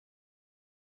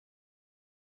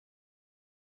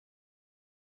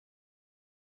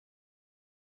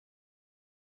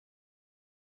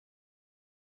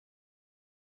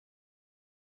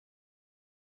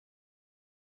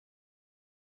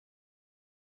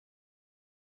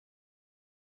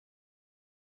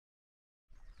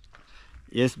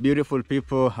Yes, beautiful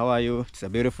people, how are you? It's a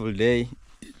beautiful day.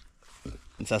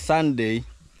 It's a Sunday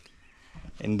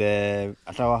in the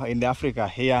Africa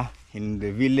here in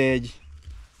the village.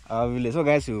 Our village. So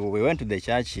guys, we went to the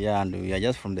church here and we are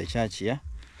just from the church here.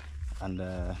 And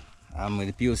I'm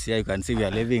with Pius here. You can see we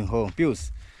are leaving home.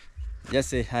 Pius,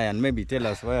 just say hi and maybe tell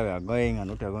us where we are going and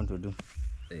what we are going to do.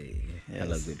 Hey, yes.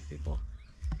 Hello good people.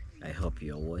 I hope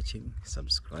you are watching,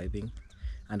 subscribing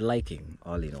and liking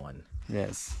all in one.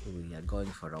 Yes. We are going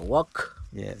for a walk.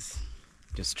 Yes.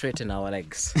 To straighten our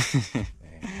legs.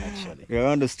 Actually. We are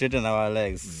going to straighten our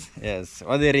legs. Yes.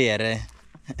 What the rear?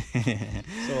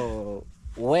 So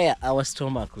where our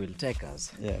stomach will take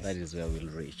us, yes, that is where we'll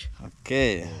reach.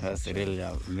 Okay, that's really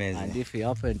amazing. And if we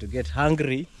happen to get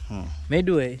hungry,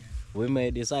 midway, we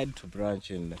may decide to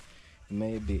branch in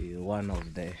maybe one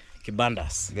of the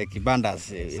kibandas. The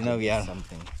kibandas, yes, you know, we are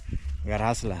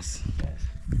hustlers. Yes.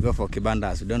 We go for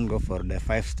kibandas. We don't go for the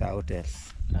 5-star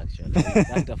hotels. Actually, we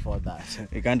can't afford that.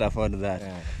 We can't afford that.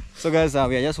 Yeah. So guys,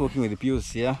 we are just working with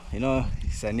Pius here. You know,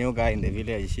 he's a new guy in the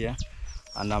village here.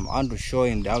 And I want to show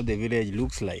him how the village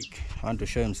looks like. I want to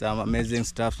show him some amazing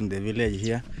stuff in the village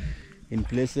here. In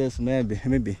places maybe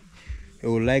he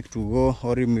would like to go,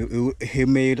 or he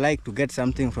may like to get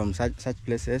something from such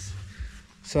places.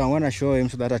 So I want to show him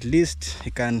so that at least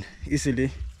he can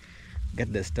easily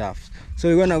get the stuff. So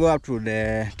we're going to go up to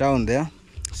the town there,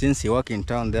 since he works in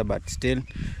town there but still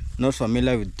not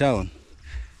familiar with town.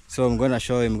 So I'm going to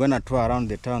show him, I'm going to tour around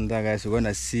the town there, guys. We're going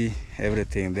to see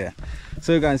everything there.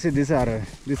 So you can see these are,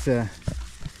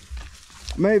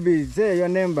 maybe say your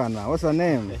name, Bana. What's your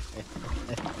name?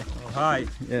 Oh, hi.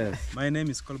 Yes. My name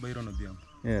is Kolbayron Obiang.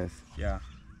 Yes. Yeah.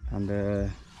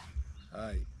 And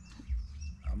Hi.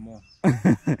 Amo.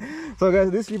 So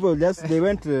guys, these people they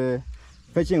went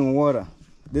fetching water.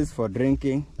 This is for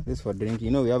drinking. This is for drinking.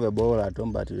 You know, we have a bowl at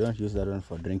home, but we don't use that one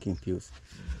for drinking Pius.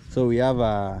 So we have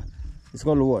a, it's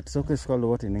called what? So it's called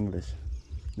what in English?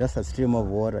 That's a stream of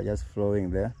water just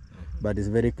flowing there, but it's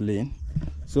very clean.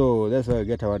 So that's why we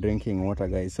get our drinking water,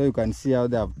 guys. So you can see how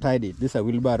they have tied it. This is a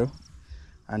wheelbarrow,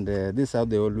 and this is how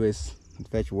they always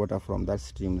fetch water from that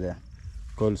stream there,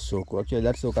 called Soko. Actually,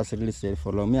 that Soko is really safe.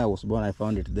 For me, I was born, I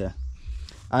found it there.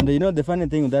 And you know the funny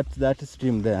thing with that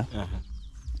stream there,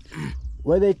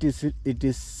 whether it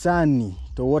is sunny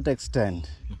to what extent,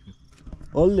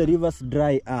 all the rivers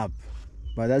dry up,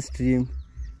 but that stream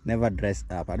never dries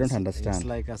up. I don't understand. It's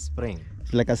like a spring.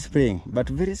 It's like a spring, but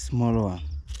very small one.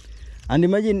 And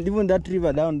imagine even that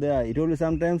river down there, it always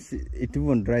sometimes it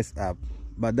even dries up,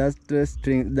 but that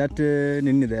stream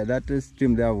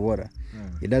there of water,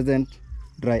 it doesn't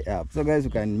dry up. So guys,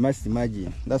 you can must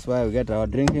imagine. That's why we get our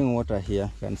drinking water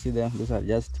here. You can see them. These are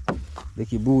just the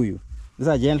kibuyu. These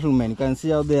are gentlemen. You can see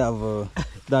how they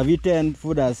have eaten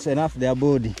food as enough their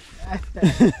body.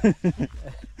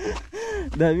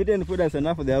 They have eaten food as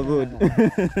enough their body.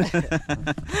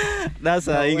 That's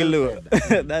an igloo.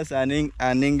 That's an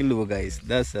igloo, guys.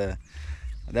 That's the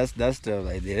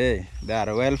by the way. They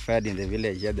are well fed in the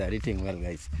village. Yeah, they are eating well,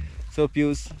 guys. So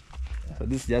Pius, so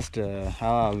this is just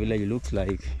how our village looks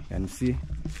like. You can see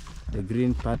the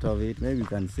green part of it. Maybe you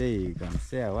can say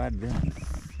a word there.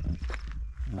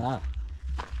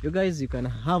 You guys, you can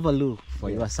have a look for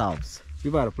yourselves.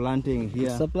 People are planting here.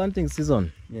 It's a planting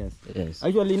season. Yes. Yes.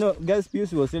 Actually, you know, guys,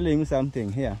 Pius was telling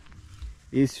something here.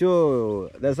 He's sure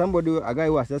there's a guy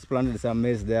who has just planted some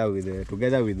maize there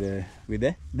together with the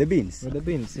beans. With the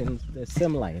beans in the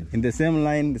same line. In the same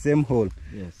line, the same hole.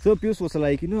 Yes. So Pius was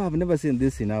like, you know, I've never seen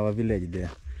this in our village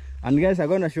there. And guys, I'm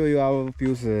gonna show you how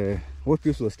what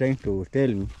Pius was trying to tell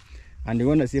me, and you're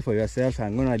gonna see for yourself.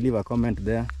 I'm gonna leave a comment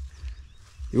there.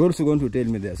 You're also going to tell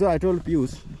me there. So I told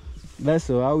Pius, that's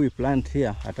how we plant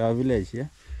here at our village here,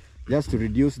 just to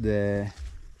reduce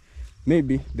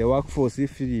maybe the workforce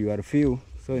if you are few.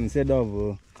 So instead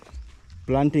of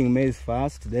planting maize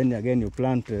first, then again you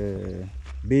plant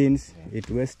beans, it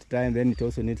wastes time, then it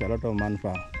also needs a lot of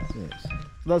manpower. Yes. So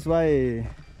that's why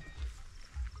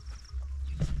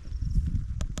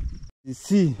you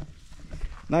see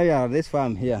now you are this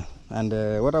farm here, and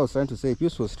what I was trying to say,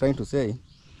 Pius was trying to say,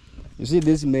 you see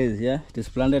this maize here, it is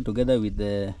planted together with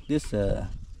this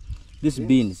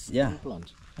beans, yeah,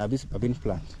 a bean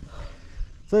plant.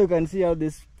 So you can see how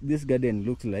this garden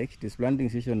looks like. It is planting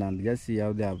season, and just see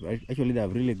how they have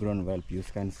really grown well. You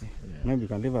can see. Yeah. Maybe you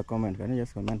can leave a comment. Can you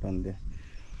just comment on the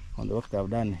work they have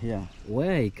done here?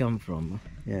 Where I come from,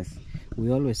 yes,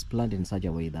 we always plant in such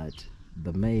a way that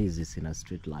the maize is in a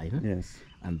straight line. Yes.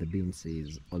 And the beans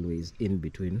is always in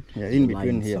between. Yeah, in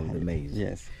between here. Of the maize.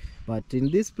 Yes. But in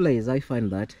this place, I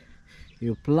find that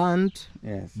you plant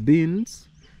yes beans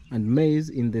and maize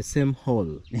in the same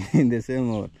hole. In the same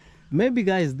hole. Maybe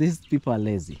guys, these people are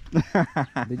lazy.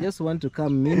 They just want to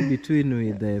come in between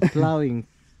with the plowing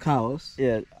cows.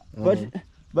 Yeah,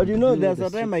 but you know, there's a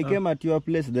time I came at your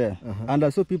place there, and I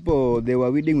saw people, they were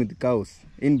weeding with cows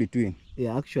in between.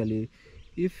 Yeah, actually,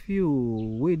 if you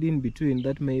weed in between,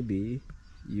 that maybe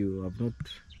you have not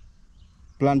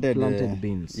planted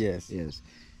beans. Yes. Yes.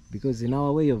 Because in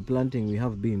our way of planting, we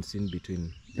have beans in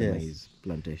between the maize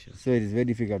plantation. So it is very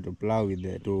difficult to plow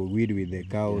with to weed with the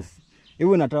cows. Yeah.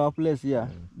 Even at our place here,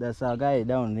 there's a guy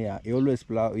down there. He always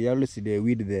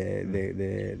weed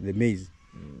the maize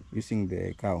using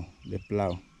the cow, the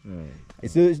plow.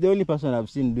 It's the only person I've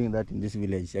seen doing that in this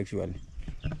village, actually.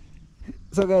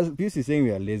 So guys, Pius is saying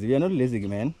we are lazy. We are not lazy,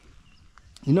 man.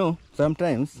 You know,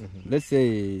 sometimes, let's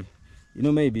say, you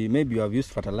know, maybe you have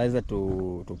used fertilizer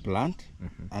to plant,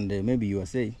 and maybe you are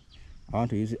saying, I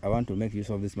want to make use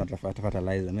of this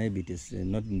fertilizer. Maybe it is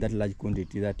not in that large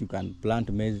quantity that you can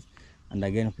plant maize and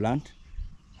again plant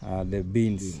the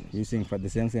beans using the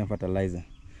same fertilizer.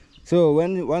 So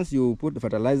once you put the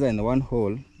fertilizer in one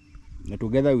hole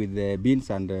together with the beans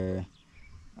and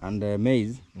the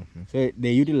maize, so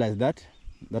they utilize that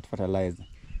fertilizer.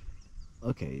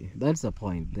 Okay, that's the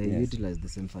point. They utilize the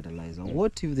same fertilizer.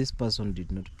 What if this person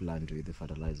did not plant with the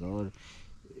fertilizer, or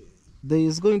there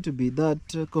is going to be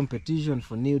that competition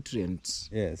for nutrients?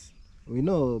 Yes. We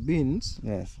know beans.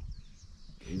 Yes.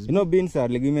 You know, beans are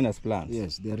leguminous plants.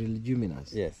 Yes, they are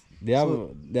leguminous. Yes. They are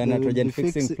nitrogen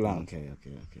fixing plants. Okay.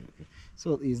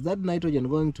 So is that nitrogen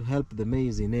going to help the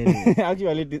maize in any way?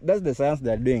 Actually, that's the science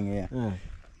they're doing here.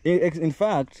 In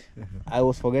fact, I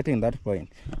was forgetting that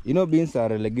point. You know, beans are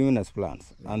leguminous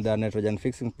plants and they are nitrogen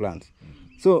fixing plants.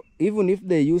 So even if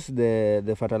they use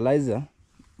the fertilizer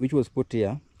which was put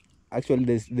here,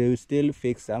 actually they will still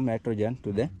fix some nitrogen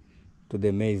to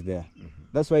the maize there.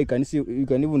 That's why you can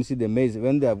even see the maize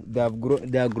when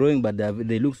they are growing, but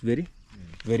they look very,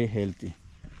 very healthy.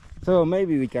 So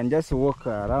maybe we can just walk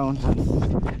around.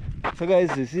 So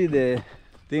guys, you see the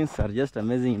things are just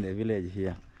amazing in the village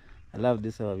here. I love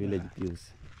this our village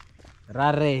views.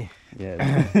 Rare.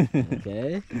 Yes.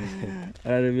 Okay.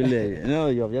 Rare village. No,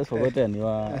 you have just forgotten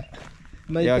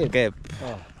your cape.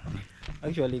 Oh.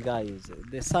 Actually, guys,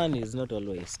 the sun is not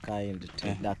always kind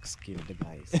to dark-skinned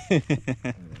guys.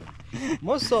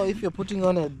 More so if you're putting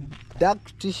on a dark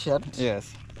t-shirt.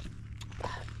 Yes.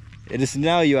 It is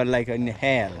now you are like in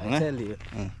hell. I tell you,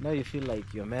 now you feel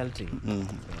like you're melting.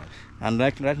 And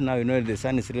right now, you know, the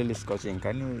sun is really scorching.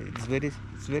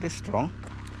 It's very strong.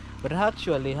 But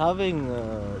actually, having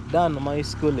done my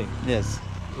schooling, yes,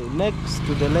 next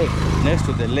to the lake. Next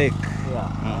to the lake. Yeah,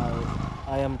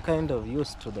 I am kind of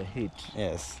used to the heat.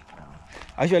 Yes.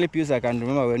 Actually, Pius, I can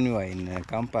remember when we were in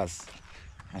campus,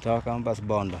 at our campus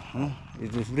bond.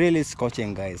 It was really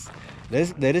scorching, guys.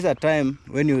 There is a time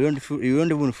when you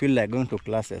don't even feel like going to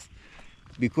classes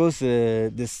because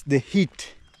the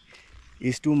heat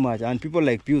is too much, and people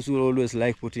like Pius will always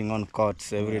like putting on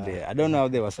coats every day. I don't know how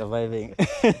they were surviving.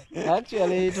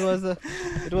 Actually, it was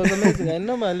amazing. I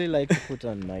normally like to put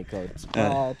on my coats,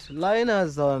 but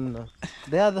Linus on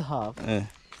the other half,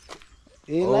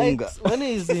 he likes when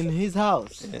he's in his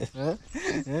house.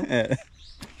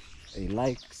 He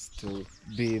likes to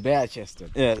be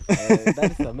bare-chested. Yeah.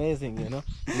 That's amazing, you know.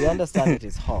 You understand it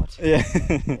is hot. Yeah.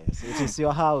 Yes, it is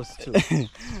your house too.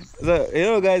 So, you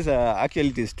know, guys, actually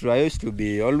it is true. I used to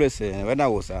be always, when I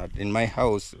was in my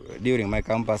house during my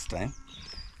campus time,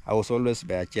 I was always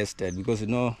bare-chested because, you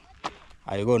know,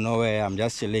 I go nowhere. I'm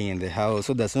just chilling in the house.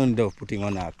 So there's no need of putting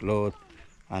on a clothes.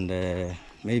 And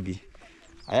maybe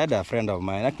I had a friend of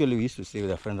mine. Actually, we used to stay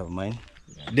with a friend of mine.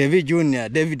 Yeah. David Jr.,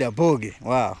 David Aboge.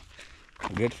 Wow.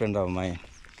 A great friend of mine.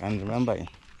 Can't remember him.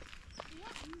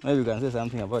 Maybe you can say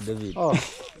something about David. Oh,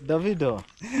 Davido.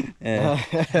 Yeah.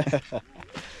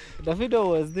 Davido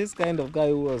was this kind of guy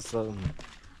who was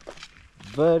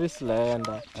very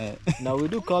slender. Now we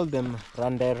do call them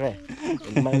randere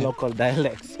in my local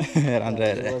dialects.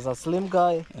 Randere. He was a slim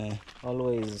guy,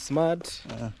 always smart,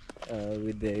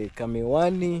 with the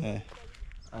kamiwani.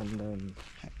 And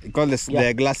you call this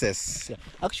the glasses. Yeah.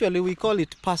 Actually, we call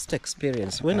it past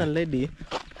experience. When a lady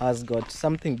has got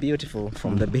something beautiful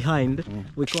from the behind,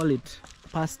 we call it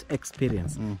past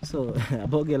experience. So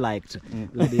Aboge liked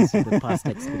ladies with the past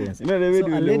experience. You know, David,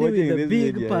 so a lady with a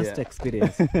big video, past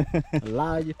experience, a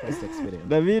large past experience.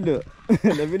 David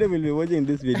will be watching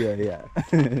this video here.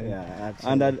 Yeah, actually.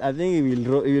 And I think he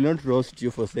will not roast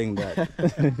you for saying that.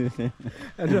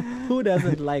 Who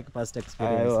doesn't like past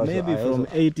experience? Maybe from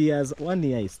 8 years, 1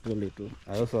 year is too little.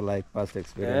 I also like past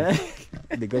experience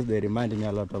because they remind me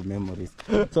a lot of memories.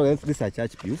 So this is a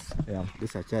church, Pius. Yeah. This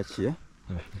is a church here.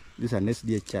 This is an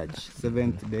SDA church,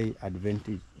 Seventh-day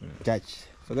Adventist church.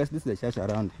 So guys, this is the church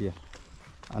around here,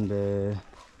 and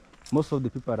most of the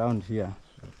people around here,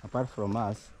 apart from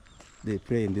us, they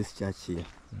pray in this church here.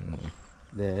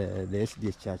 The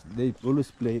SDA church. They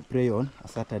always pray on a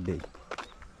Saturday.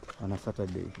 On a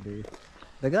Saturday.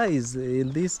 The guys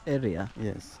in this area.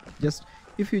 Yes.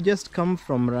 If you just come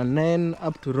from Ranen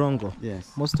up to Rongo,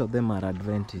 Yes. most of them are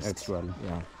Adventists. Actually.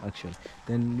 Yeah, actually.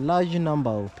 Then large number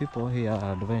of people here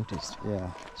are Adventists. Yeah.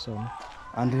 So,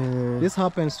 and this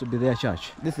happens to be their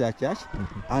church. this is a church,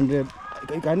 and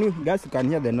you guys can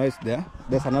hear the noise there.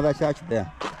 There's another church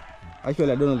there.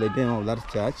 Actually, I don't know the name of that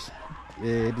church.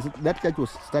 That church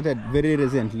was started very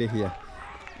recently here.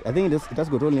 I think it has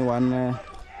got only one year.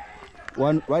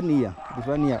 It's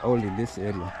 1 year old in this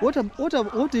area.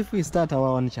 What if we start our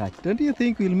own church? Don't you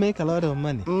think we'll make a lot of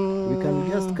money? We can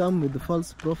just come with the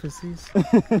false prophecies.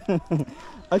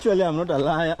 Actually, I'm not a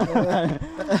liar.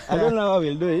 I don't know how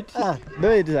we'll do it.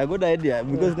 Though it is a good idea,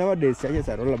 because nowadays churches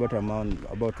are all about money.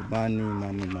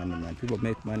 People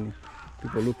make money.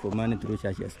 People look for money through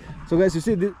churches. So guys, you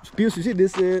see this, Pius, you see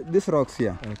these rocks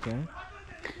here. Okay.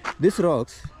 These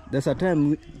rocks, there's a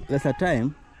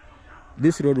time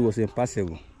this road was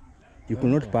impassable. You could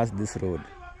not pass this road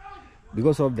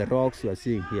because of the rocks you are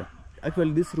seeing here.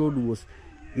 Actually, this road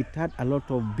it had a lot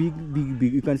of big.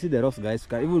 You can see the rocks, guys.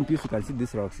 Even Pius, you can see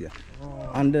these rocks here.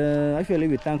 And actually,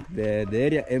 we thank the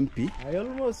area MP. I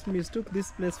almost mistook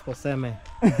this place for Seme.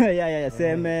 yeah.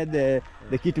 Seme,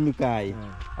 the Kitmikai.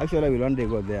 Actually, we one day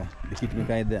go there. The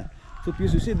Kitmikai there. So,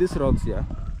 Pius, you see these rocks here.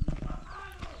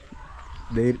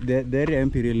 The area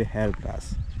MP really helped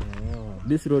us.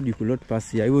 This road you could not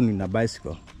pass here, even in a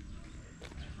bicycle.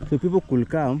 So people could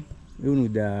come, even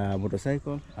with the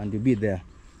motorcycle, and you be there.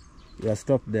 You are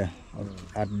stopped there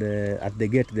at the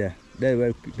gate there. There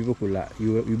where people could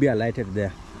you be alighted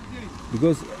there,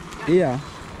 because here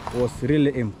was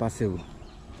really impassable.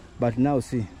 But now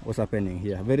see what's happening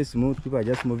here. Very smooth. People are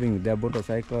just moving with their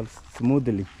motorcycles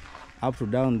smoothly, up to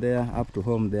down there, up to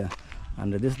home there.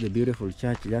 And this is the beautiful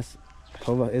church just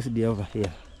over SD over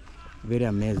here. Very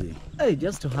amazing. Hey,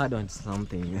 just to add on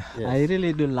something, Yes. I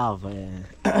really do love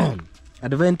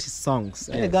Adventist songs.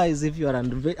 Hey Yes. guys, if you are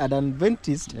an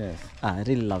Adventist, Yes. I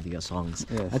really love your songs.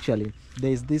 Yes. Actually, there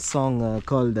is this song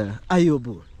called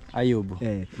Ayubu.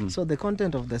 Ayubu. So the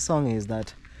content of the song is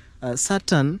that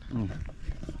Satan,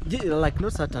 like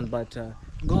not Satan, but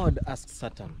God asked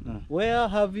Satan, "Where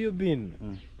have you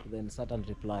been?" Then Satan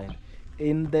replied,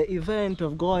 "In the event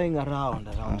of going around."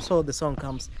 So the song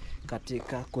comes,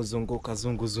 katika kuzunguka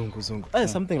zungu zungu zungu.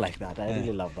 Something like that. I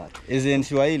really love that. Is it in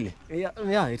Swahili?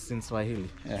 Yeah, it's in Swahili.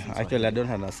 Actually, I don't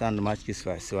understand much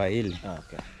Kiswahili.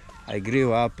 Okay. I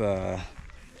grew up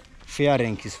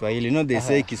fearing Kiswahili. You know, they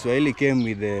say Kiswahili came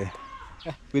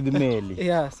with Meli.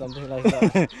 Yeah, something like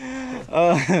that.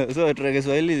 So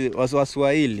Kiswahili was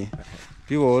Swahili.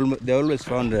 People they always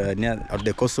found near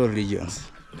the coastal regions.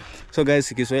 So guys,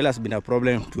 Kiswahili has been a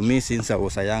problem to me since I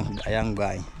was a young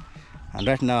guy. And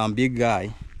right now I'm a big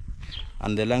guy,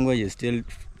 and the language is still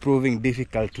proving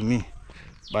difficult to me.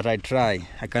 But I try.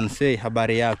 I can say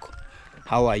habari yako.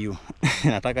 How are you?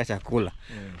 Nataka chakula.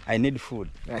 I need food.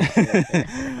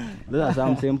 Those are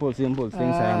some simple things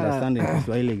I understand in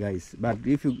Kiswahili, guys. But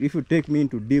if you take me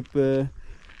into deep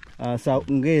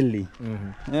Saungeli,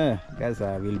 guys,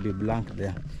 I will be blank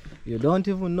there. You don't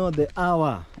even know the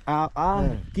hour.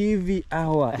 Kivi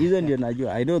hour. Isn't it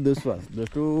najua? I know those ones.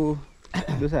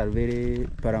 Those are very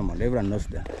paramount. Everyone knows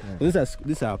that. So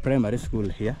this is our primary school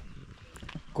here,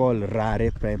 called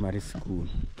Rare Primary School.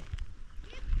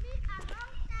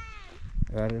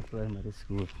 Rare Primary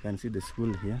School. You can see the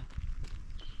school here.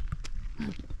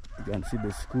 You can see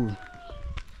the school.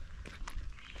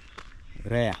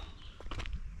 Rare.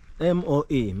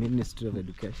 MOE, Ministry of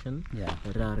Education. Yeah.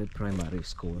 Rare Primary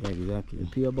School. Yeah, exactly.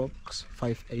 PO Box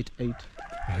 588. You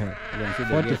can see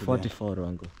the gate 4044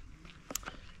 Rango.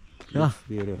 there. It's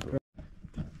beautiful.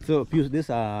 So Pius, this is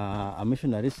a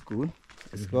missionary school.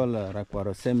 It's called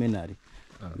Rakwaro Seminary.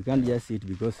 You can't just see it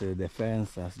because the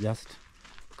fence has just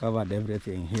covered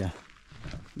everything here.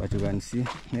 But you can see,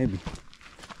 maybe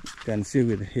you can see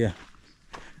with here.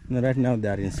 Right now they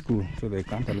are in school, so they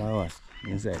can't allow us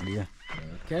inside here.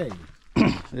 Okay.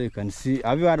 So you can see,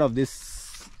 have you heard of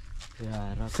this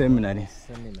seminary?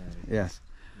 Yes.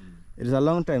 It is a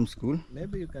long time school.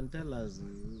 Maybe you can tell us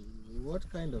what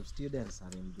kind of students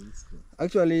are in this school.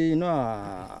 Actually, you know,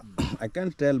 I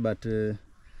can't tell, but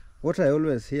what I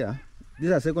always hear, this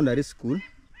is a secondary school,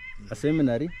 a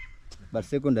seminary, but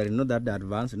secondary, not that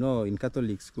advanced. You know, in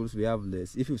Catholic schools we have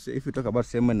this. If you talk about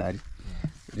seminary,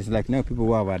 It's like now people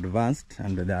who have advanced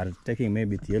and they are taking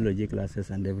maybe theology classes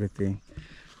and everything,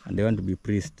 and they want to be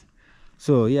priest.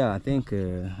 So yeah, I think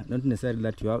not necessarily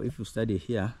that you have, if you study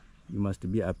here, you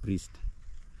must be a priest.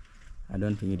 I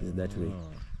don't think it is that way.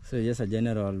 So just a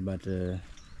general, but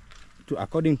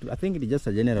according to, I think it is just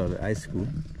a general high school,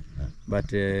 but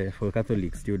for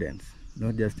Catholic students,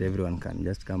 not just everyone can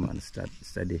just come and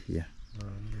study here.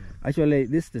 Actually,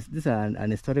 this is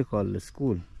an historical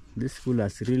school. This school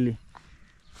has really,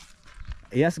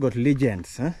 it has got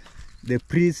legends. Huh? The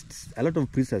priests, a lot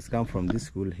of priests has come from this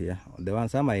school here. The one,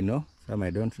 some I know, some I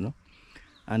don't know.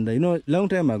 And you know, long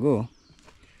time ago,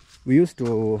 we used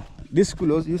to, this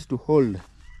school also used to hold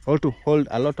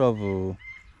a lot of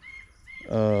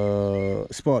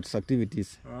sports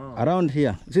activities around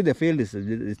here. See, the field is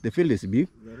big,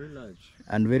 Very large.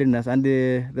 and very nice. And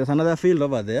there's another field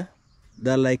over there.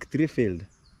 There are like 3 fields.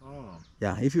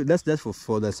 Yeah, if you, that's just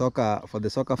for the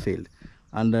soccer field.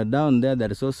 And down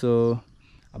there is also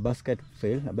a basket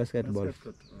field, a basketball.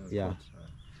 Yeah.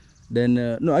 Then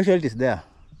no, actually it is there,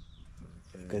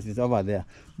 because it's over there.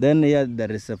 Then here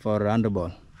there is for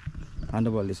handball.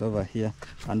 Handball is over here,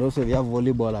 and also we have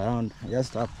volleyball around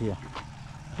just up here.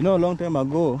 You know, a long time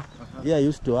ago, here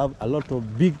used to have a lot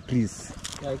of big trees.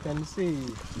 I can see.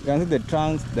 You can see the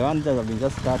trunks, the ones that have been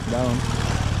just cut down.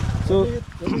 So,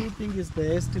 what do you think is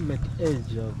the estimate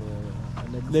age of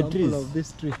an example the trees of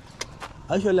this tree?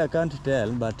 Actually, I can't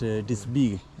tell, but it is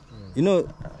big. You know,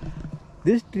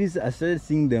 these trees, I started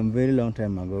seeing them very long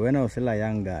time ago. When I was still a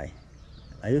young guy,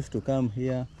 I used to come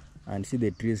here and see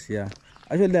the trees here.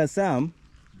 Actually, there are some,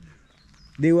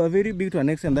 they were very big to an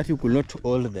extent that you could not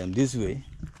hold them this way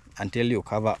until you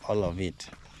cover all of it.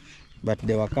 But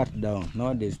they were cut down.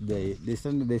 Nowadays, they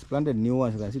planted new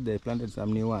ones. You can see they planted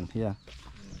some new ones here.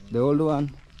 The old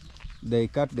one, they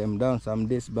cut them down some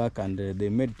days back, and they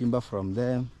made timber from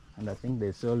them, and I think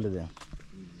they sold them.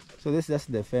 So this is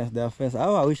just the fence, their fence.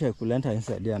 Oh, I wish I could enter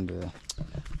inside here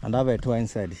and have a tour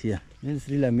inside here. This is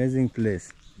really amazing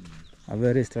place. A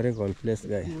very historical place,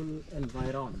 guys. Cool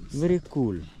environment. Very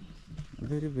cool.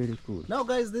 Very, very cool. Now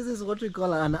guys, this is what we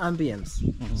call an ambience.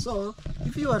 So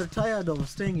if you are tired of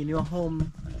staying in your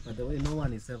home, by the way, no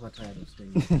one is ever tired of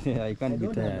staying. Yeah, I can't be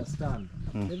don't tired. understand.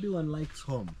 Everyone likes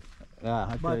home.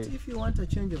 Yeah, But actually, if you want a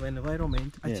change of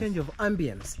environment, a Yes. change of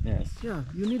ambience, yes, yeah,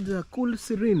 you need a cool,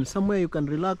 serene, somewhere you can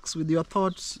relax with your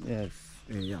thoughts. yes.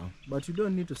 Yeah, but you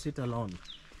don't need to sit alone.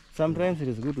 Sometimes it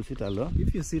is good to sit alone.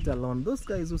 If you sit alone, those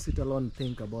guys who sit alone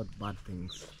think about bad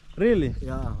things. Really?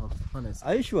 Yeah, honestly.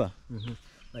 Are you sure?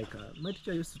 Like my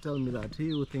teacher used to tell me that he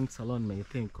who thinks alone may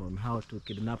think on how to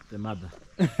kidnap the mother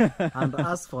and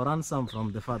ask for ransom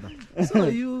from the father. So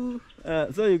you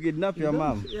kidnap your don't-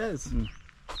 mom? Yes.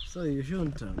 So you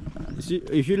shouldn't.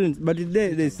 You shouldn't, but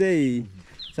they say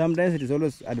sometimes it is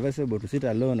always advisable to sit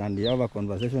alone and you have a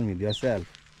conversation with yourself.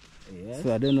 Yes.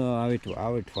 So I don't know how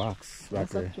it works.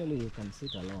 Yes, But actually you can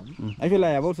sit alone. actually,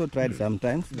 I have also tried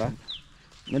sometimes back,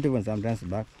 not even sometimes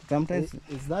back. Sometimes,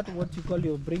 Is that what you call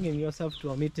you bringing yourself to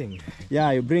a meeting?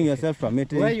 yeah, you bring yourself to a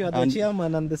meeting. Where you are the and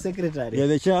chairman and the secretary? You're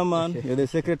the chairman, you're the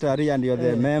secretary, and you're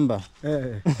the member.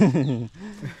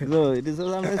 So it is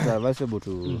sometimes advisable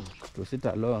to sit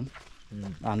alone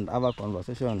and have a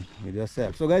conversation with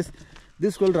yourself. So guys,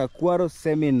 this is called Rakwaro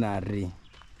Seminary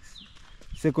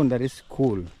Secondary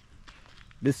School,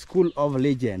 the School of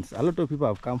Legends. A lot of people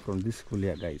have come from this school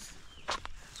here, guys,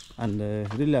 and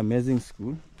really amazing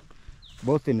school,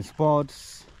 both in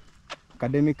sports,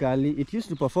 academically. It used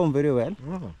to perform very well,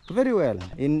 very well.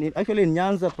 Actually in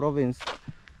Nyanza province,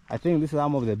 I think this is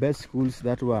some of the best schools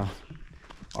that were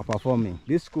performing.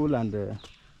 This school and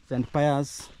St.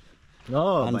 Pius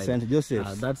and St.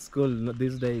 Joseph's. That school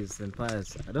these days, St.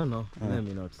 Pius, I don't know. Let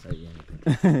me not say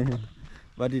anything.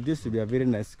 But it used to be a very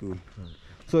nice school.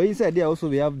 So inside here also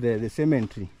we have the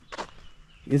cemetery.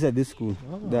 Inside this school,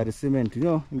 there is cemetery. You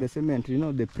know, in the cemetery, you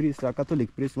know, the priests, are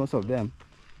Catholic priests, most of them,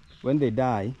 when they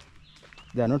die,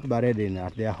 they are not buried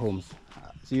at their homes.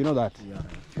 So you know that. Yeah.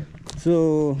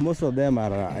 So most of them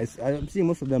are. I see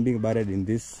most of them being buried in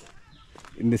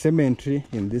the cemetery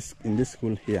in this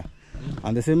school here,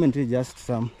 and the cemetery just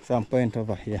some point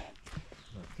over here.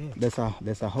 Okay.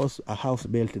 There's a house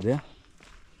built there,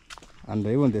 and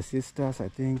even the sisters, I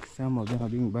think some of them are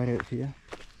being buried here.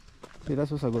 So it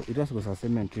also goes a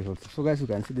cemetery also. So guys, you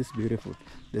can see this beautiful.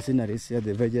 The scenery is here,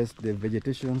 the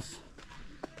vegetations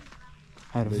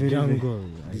are The very jungle.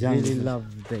 I jungle. really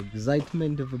love the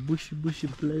excitement of a bushy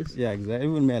place. Yeah, exactly.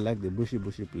 Even me, I like the bushy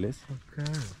place.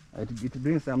 Okay. It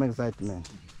brings some excitement.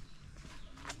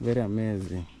 Very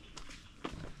amazing.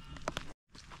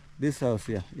 This house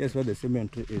here, yes, where the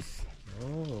cemetery is.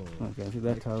 Oh. You can see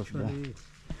that house there. Actually,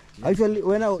 Actually,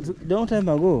 when I was long time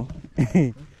ago,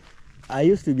 I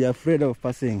used to be afraid of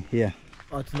passing here.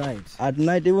 At night. At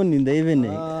night, even in the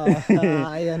evening.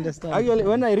 I understand. Actually,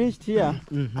 when I reached here,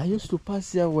 I used to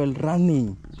pass here while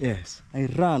running. Yes. I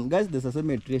ran. Guys, there's a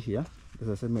cemetery here.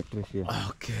 There's a cemetery here.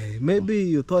 Okay. Maybe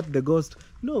you thought the ghost.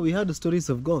 No, we had stories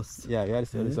of ghosts. Yeah, we had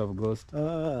stories of ghosts.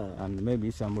 And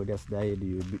maybe somebody has died.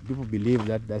 People believe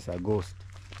that that's a ghost.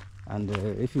 And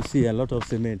if you see a lot of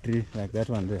cemetery like that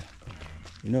one there,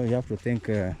 you know, you have to think,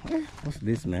 what's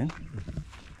this, man?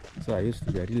 So I used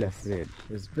to be really afraid.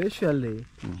 Especially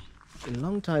a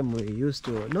long time we used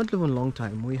to, not even long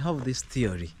time, we have this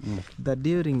theory that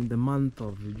during the month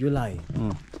of July,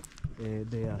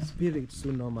 their spirits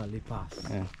who normally pass.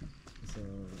 Yeah. So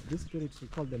these spirits, we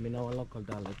call them in our local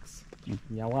dialects,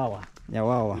 Nyawawa.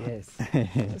 Nyawawa.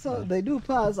 Yes. So they do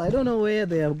pass. I don't know where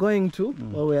they are going to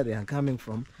or where they are coming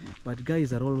from, but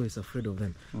guys are always afraid of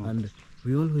them. And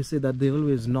we always say that they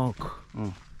always knock.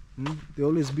 They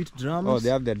always beat drums. Oh, they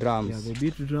have the drums. Yeah, they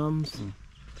beat drums.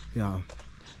 Yeah.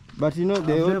 But you know, I've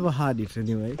never had it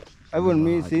anyway. Even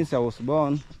me, since I was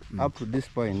born up to this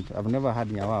point, I've never had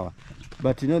Nyawawa.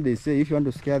 But you know, they say if you want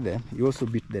to scare them, you also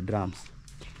beat the drums.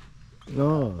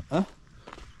 No. Huh?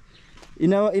 You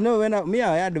know,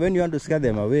 I had when you want to scare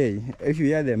them away, if you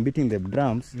hear them beating the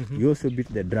drums, you also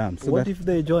beat the drums. So what if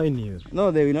they join you?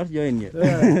 No, they will not join you.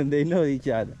 They know each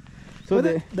other. So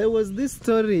there was this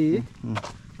story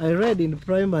I read in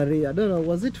primary. I don't know,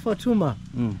 was it Fatuma?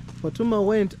 Fatuma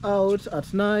went out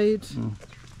at night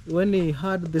when he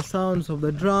heard the sounds of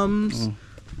the drums.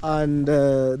 And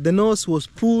the nose was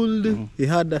pulled. He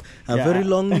had a very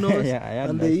long nose,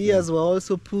 and the ears were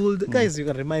also pulled. Guys, you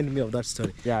can remind me of that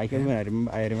story. Yeah, I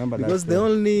remember that. Because the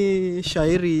only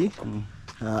shairi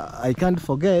I can't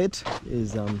forget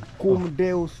is Cum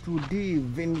Deus tudi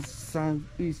Vincent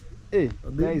is.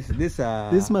 Guys,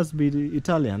 this must be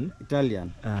Italian.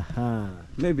 Italian.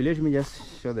 Maybe let me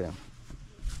just show them.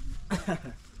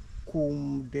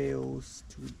 Cum Deus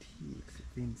tudi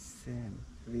Vincent.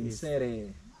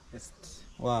 Vincere.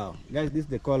 Wow, guys, this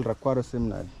they call Raquaro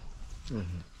Seminary.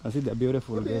 I see the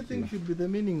beautiful. What do you think should be the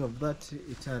meaning of that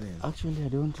Italian? Actually, I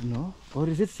don't know. Or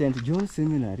is it St. John's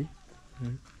Seminary?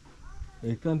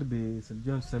 It can't be St.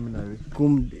 John's Seminary.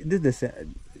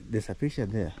 There's a picture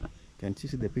there. Can you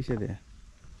see the picture there?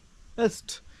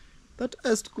 Est. That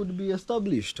est could be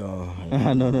established. No,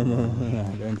 I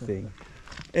don't think.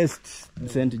 Est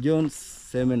St. John's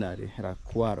Seminary,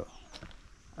 Raquaro.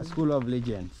 A school of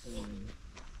legends.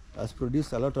 Has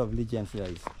produced a lot of legends,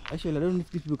 guys. Actually, I don't know if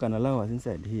these people can allow us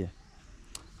inside here.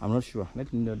 I'm not sure.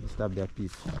 Let me not disturb their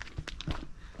peace.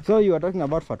 So you were talking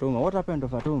about Fatuma. What happened to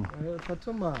Fatuma?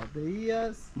 Fatuma, the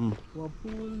ears were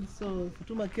pulled, so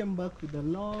Fatuma came back with a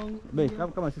long. Wait,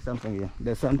 come and see something here.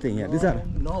 There's something here.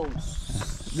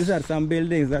 These are some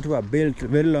buildings that were built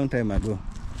very long time ago.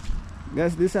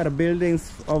 Guys, these are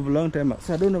buildings of long time ago.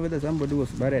 So I don't know whether somebody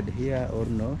was buried here or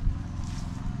not.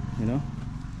 You know,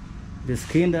 the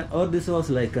skin that, oh, this was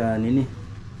like a nini.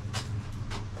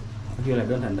 Actually, I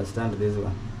don't understand this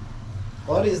one.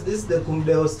 Or is this the Cum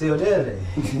Deus Theodere?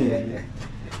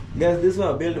 Guys, this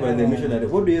was built by the missionary.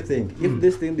 What do you think? If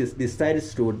this thing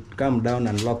decides to come down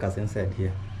and lock us inside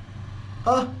here?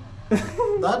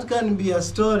 That can be a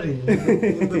story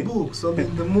in the books or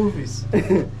in the movies.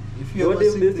 What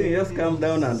if this thing just come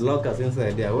down and lock us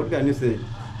inside there? What can you say?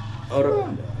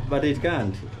 Or, but it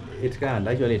can't. It can't.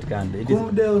 Actually, it can't.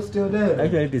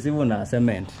 Actually, it is even a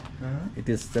cement. It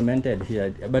is cemented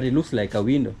here, but it looks like a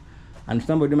window. And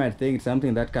somebody might think it's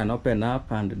something that can open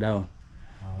up and down.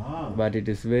 But it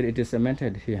is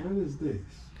cemented here. What is this?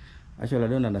 Actually, I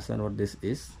don't understand what this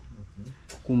is.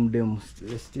 Cum Deus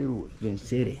still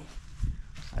Vincere.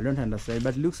 I don't understand,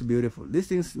 but it looks beautiful. This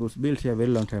thing was built here a very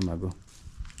long time ago.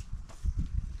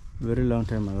 Very long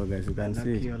time ago, guys. You can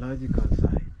see. Archaeological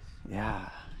site. Yeah,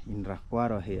 in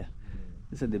Raquaro here.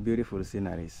 These are the beautiful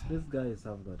sceneries. These guys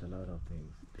have got a lot of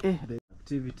things. The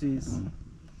activities,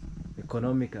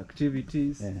 economic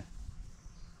activities.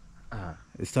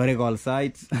 Historical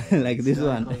sites like this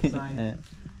one.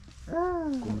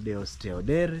 Cum Deus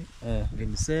Theodere,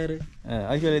 Vincere.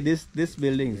 Actually, this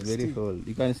building is very old.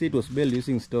 You can see it was built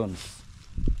using stones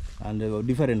and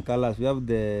different colors. We have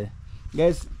the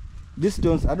guys. These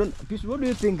stones. What do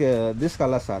you think these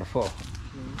colors are for?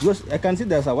 Because I can see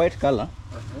there's a white color,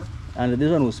 and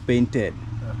this one was painted.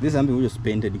 This is something which was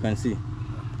painted. You can see.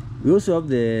 We also have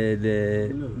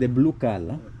the blue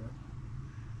color,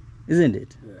 isn't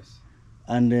it? Yes.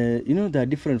 And you know, they're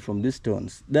different from these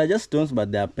stones. They're just stones,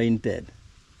 but they are painted.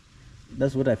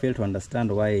 That's what I failed to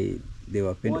understand, why they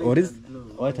were painted.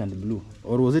 White and blue.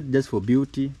 Or was it just for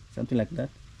beauty, something like that?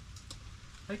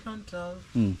 I can't tell.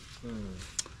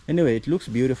 Anyway, it looks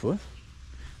beautiful.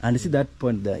 And you see that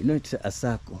point there, you know, it's a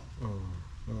circle.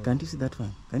 Can't you see that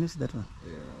one? Can you see that one?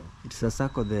 Yeah. It's a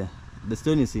circle there. The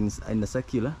stone is in a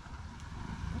circular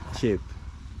shape.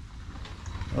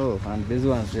 Oh, and these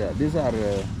ones here. These are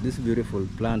these beautiful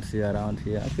plants here around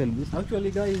here.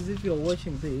 Actually, guys, if you're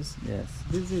watching this, Yes.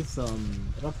 this is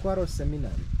Rakwaro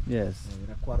Seminary. Yes.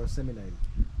 Rakwaro Seminary,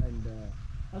 and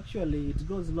actually, it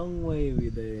goes a long way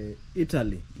with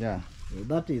Italy. Yeah.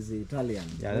 That is Italian.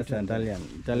 Yeah, that's written.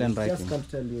 Italian I writing. just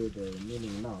can't tell you the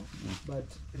meaning now, but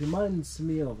reminds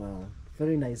me of a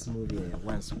very nice movie I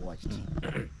once watched.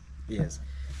 Yes,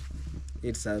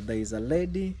 it's there is a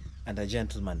lady and a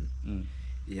gentleman.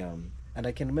 Yeah, and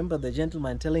I can remember the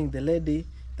gentleman telling the lady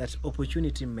that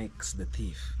opportunity makes the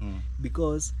thief,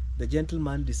 because the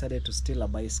gentleman decided to steal a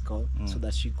bicycle so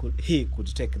that he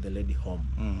could take the lady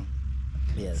home.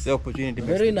 Yes, the opportunity.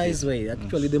 Very nice way.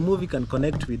 Actually, the movie can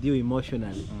connect with you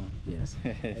emotionally. Yes.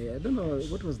 I don't know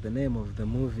what was the name of the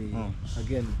movie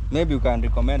again. Maybe you can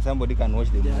recommend, somebody can watch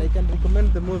the movie. Yeah, I can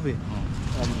recommend the movie.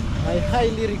 I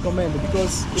highly recommend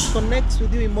because it connects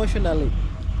with you emotionally.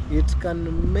 It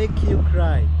can make you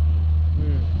cry.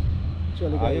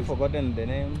 Actually, Have you guys, forgotten the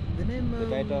name? the name? The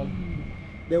title?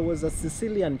 There was a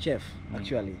Sicilian chef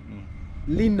actually.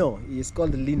 Lino, he is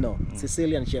called Lino,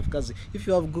 Sicilian chef. Because if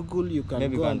you have Google, you can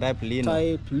Maybe go you can and type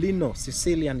Lino. Lino,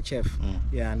 Sicilian chef.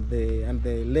 Yeah, and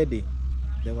the lady,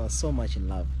 they were so much in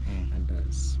love, and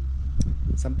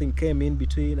something came in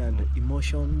between, and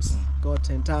emotions got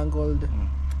entangled.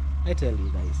 I tell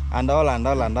you guys. And all.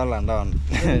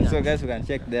 So guys, you can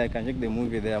check there. You can check the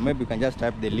movie there. Maybe you can just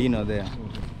type the Lino there,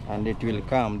 and it will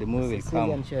come. The movie will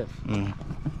Sicilian come. chef.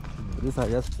 These are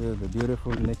just the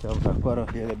beautiful nature of Rakwaro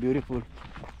here, the beautiful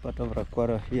part of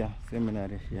Rakwaro here,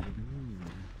 seminary here.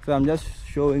 So I'm just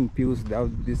showing Pius how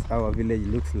this our village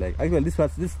looks like. Actually, this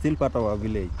is still part of our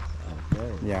village.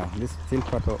 Okay. Yeah, this is still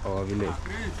part of our village.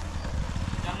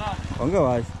 Onge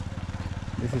watch.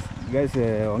 This is guys.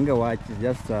 Onge watch.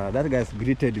 Just that guy's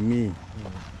greeted me,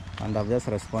 and I've just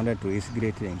responded to his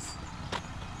greetings.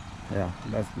 Yeah,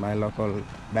 that's my local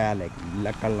dialect,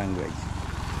 local language.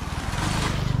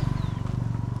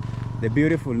 The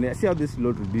beautiful, see how this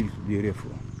lot will be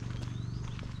beautiful.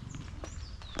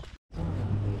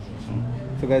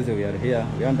 So guys, we are here.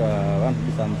 We want to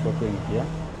do some shopping here.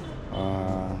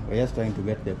 We're just trying to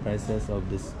get the prices of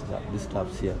these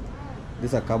stuffs here.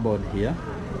 This is a cupboard here,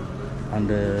 and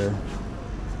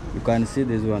you can see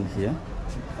this one here,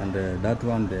 and that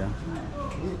one there.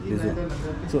 This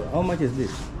one. So how much is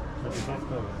this?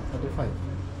 35.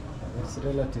 That's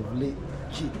relatively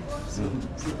cheap.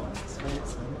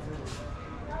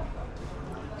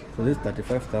 So this is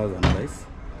 35,000, guys.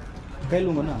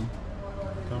 Kailungo na?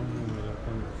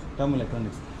 Tamu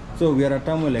Electronics. So we are at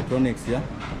Tamu Electronics here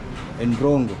in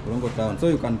Rongo town. So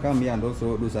you can come here and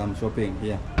also do some shopping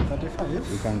here.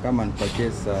 35. You can come and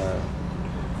purchase. The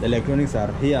electronics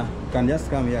are here. You can just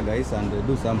come here, guys, and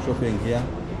do some shopping here.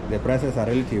 The prices are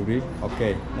relatively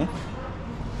okay.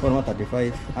 For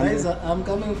 35. Guys, I'm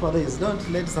coming for this.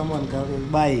 Don't let someone come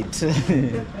and buy it. So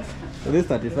this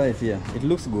 35 here. It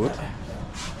looks good.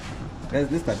 Guys,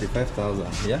 this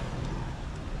 35,000. Yeah.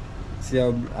 See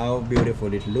how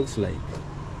beautiful it looks like.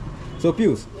 So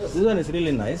Pius, this one is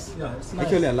really nice. Yeah, it's nice.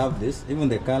 Actually, I love this. Even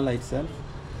the color itself.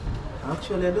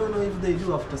 Actually, I don't know if they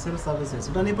do after sales services.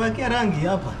 Utanipakia rangi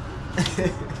hapa.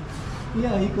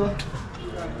 Yeah, iko.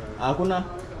 Hakuna.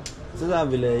 Sasa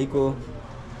vile iko.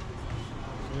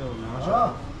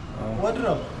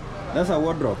 Wardrobe. That's a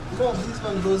wardrobe. No, this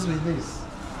one goes with this.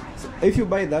 So if you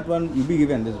buy that one, you'll be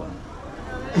given this one.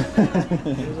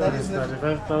 That is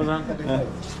 35,000. 35.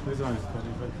 This one is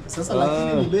 35. Sasa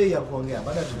lakini ni bei ya kuongea,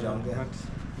 baada tujaongea.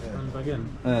 And again.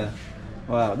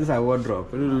 Wow, this is a wardrobe.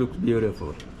 It really looks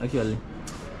beautiful. Actually,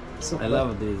 So, I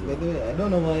love this. By the way, I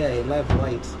don't know why I love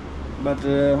white. But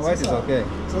white is okay.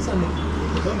 Sasa ni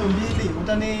ndoto mbili,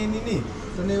 utani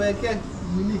utaniwekea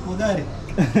nini kwa gari?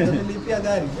 Utanilipia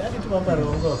gari. Hadi tu hapa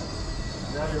Rongo.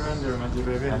 Gari wewe ndio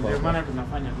unajibebea. Ndio maana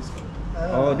tunafanya discount.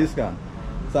 Oh, discount.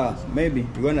 So maybe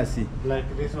you're gonna see. Like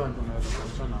this one tunaweza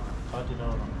kuchana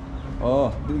 30,000.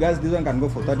 Oh, guys, this one can go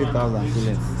for 30,000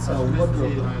 shillings. So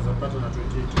wardrobe. Tunaweza pata na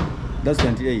 28. That's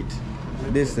 28.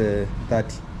 This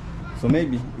 30. So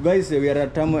maybe, guys, we are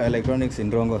at Tamu Electronics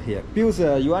in Rongo here. Pius,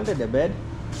 you wanted a bed?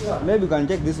 Yeah. Maybe you can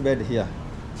check this bed here.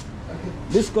 Okay.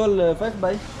 This called 6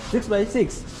 by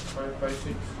 6. 5 by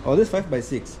 6. Oh, this 5 by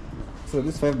 6. So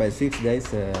this 5 by 6, guys.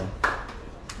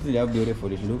 See how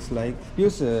beautiful it looks like.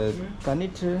 Pius, can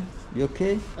it be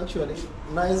okay? Actually,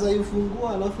 naweza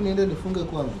ifungua alafu niende nifunge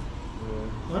kwangu.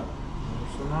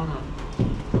 Unaona?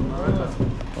 Unaweza.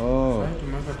 Oh. Sasa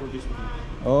tumeweka tu display.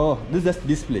 Oh, this is just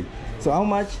display. So how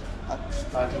much?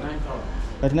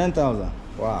 39,000. 39,000.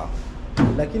 Wow.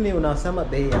 Lakini unasema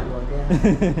bei ya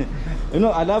kuongea. You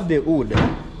know, I love the wood.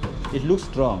 It looks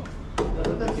strong.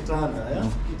 Kitanda,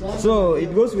 yeah? So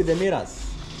it goes with the mirrors.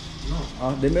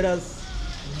 No. The mirrors.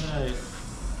 Yeah, it's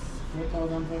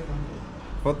 4,500.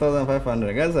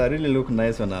 4,500. Guys, I really look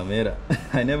nice on a mirror.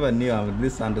 I never knew I'm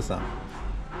this handsome.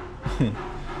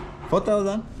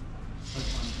 4,000?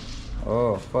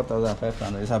 Oh,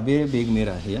 4,500. It's a very big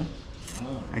mirror here.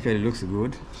 Actually, it looks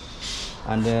good.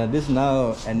 And this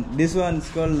now, and this one is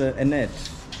called a net.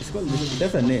 It's called,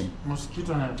 that's a name.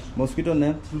 Mosquito net. Mosquito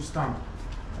net. Two stamp.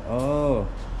 Oh.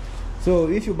 So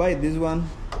if you buy this one,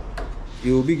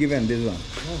 you will be given this one.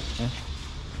 Huh?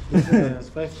 This is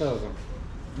 5,000.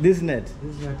 This net.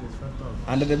 This net is 5,000.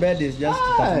 And the bed is just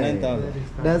 39,000.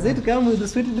 Does it come with the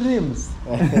sweet dreams?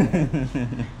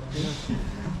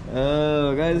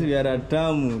 Oh, guys, we are at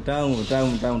Tamu.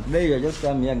 Today we are just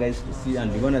come here, guys, to see,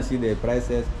 and we're gonna see the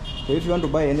prices. So if you want to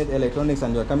buy any electronics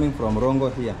and you are coming from Rongo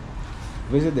here,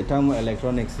 visit the Tamu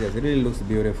Electronics. Yes, it really looks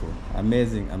beautiful.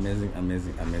 Amazing.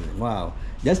 Wow.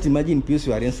 Just imagine, Pius,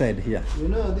 you are inside here. You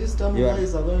know, these Tamu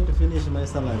guys are going to finish my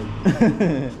salary.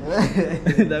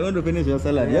 They're going to finish your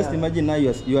salary. Yeah. Just imagine now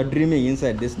you are dreaming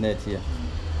inside this net here.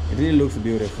 It really looks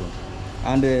beautiful.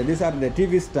 And these are the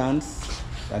TV stands.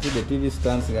 I see the TV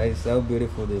stands, guys. How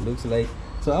beautiful they looks like.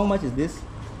 So how much is this?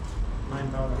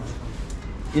 9,000.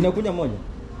 Inakuja moja?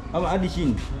 Ama hadi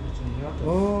chini?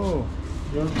 Oh.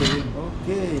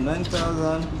 Okay,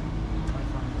 9,000.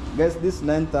 Guys, this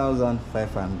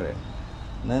 9,500.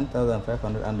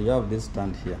 9,500, and you have this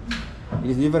stand here. It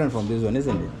is different from this one,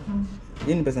 isn't it?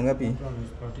 Hii ni pesa ngapi?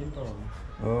 13,000.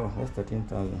 Oh, that's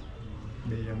 13,000.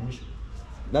 Bei ya mwisho.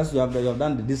 That's you have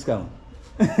done the discount.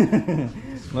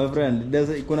 My friend,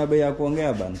 kuna bei ya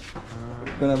kuongea bana.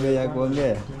 Kuna bei ya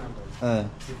kuongea.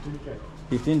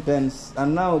 15 pence.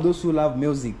 And now those who love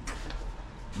music,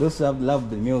 those who love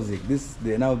the music,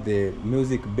 now the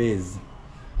music base.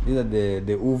 These are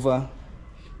the Uva.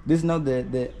 This is now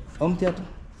the home theater.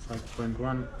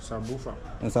 5.1 subwoofer.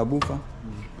 And subwoofer.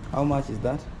 How much is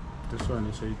that? This one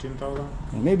is 18,000.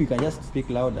 Maybe you can just speak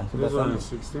louder. So This that one sounds- is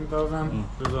 16,000.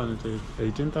 This one is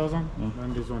 18,000.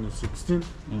 And this one is 16.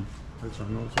 This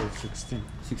one also is 16.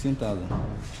 16,000.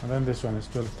 And then this one is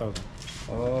 12,000.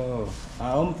 Oh,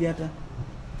 home theater.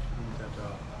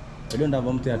 I don't have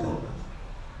home theater.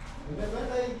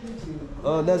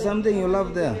 Oh, there's something you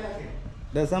love there.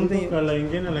 There's something. Color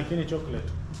ingine lakini chocolate.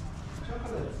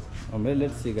 Oh, well,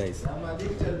 let's see, guys. I'm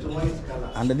addicted to white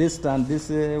color. And this stand, this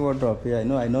wardrobe here, I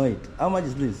know it. How much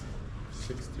is this?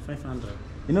 6,500.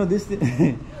 You know this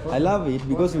thing, I love it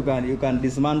because you can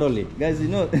dismantle it, guys. You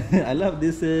know, I love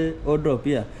this wardrobe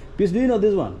here. Please, do you know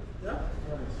this one? Yeah?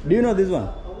 Do you know this one?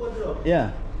 A wardrobe?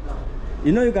 Yeah.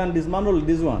 You know you can dismantle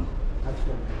this one.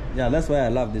 Actually. Yeah, that's why I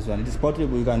love this one. It is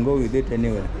portable. You can go with it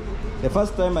anywhere. The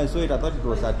first time I saw it, I thought it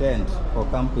was a tent for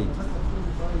camping.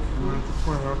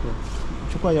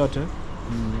 Chukua yote.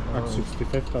 At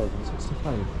 65,000.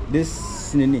 65.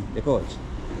 This nini, the coach.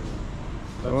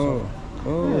 That's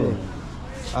Oh.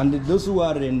 And those who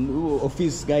are in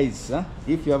office, guys, huh?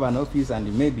 If you have an office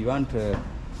and maybe you want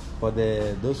for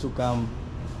those who come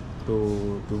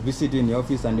to visit in your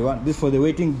office and you want this for the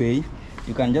waiting bay,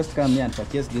 you can just come here and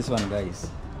purchase this one, guys.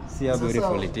 See how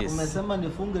beautiful it is. Umesema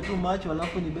nifunge tu macho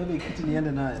alafu nibebe kiti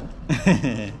niende nayo.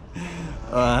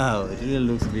 Wow, it really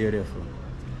looks beautiful.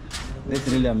 It's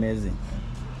really amazing.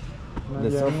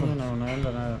 The sofa. Na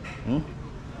unaenda nayo.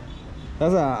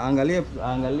 Sasa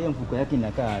angalia mfuko yake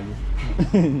inakaa aje.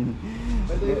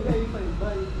 But if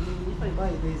I buy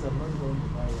this, I'm not going to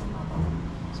buy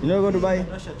another. You know going to buy?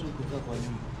 Tosha tu kukaa kwa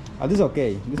nyumba. This is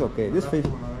okay. This is okay. This face.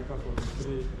 Unaweka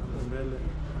 43 hapo mbele.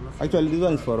 Actually, this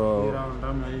one is for Round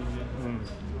kama hivi.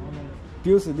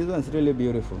 Pius. This one is really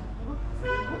beautiful.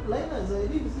 Liners, I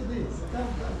didn't see this. Come.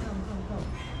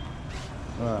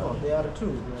 Wow. Oh, they are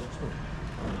two.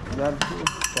 That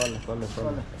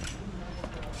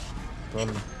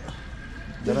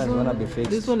is gonna be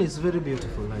fixed. This one is very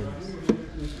beautiful, Liners.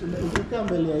 Ukikaa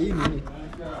mbele ya hii nini?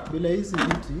 Bila hizi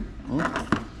viti.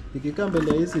 Ikikaa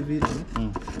mbele ya hizi viti.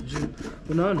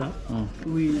 Unaona?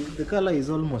 The color is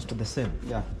almost the same.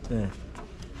 Yeah.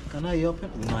 Can I open?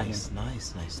 Nice.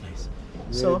 Very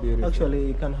So beautiful. actually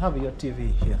you can have your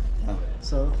TV here.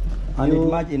 So And it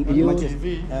matches.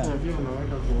 TV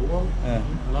unaweka kwa wall.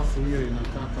 Alafu hiyo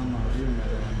inakaa kama hiyo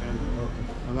mbele.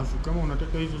 Alafu kama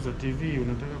unataka hizo za TV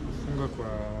unataka kufunga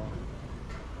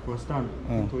kwa stand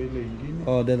kwa ile nyingine.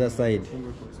 Oh, the other side. Kufunga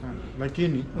kwa stand.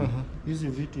 Lakini hizi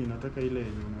viti inataka ile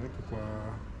yenye unaweka kwa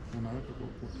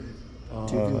ukuta.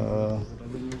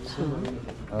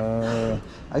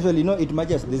 Actually, no, it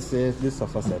matches this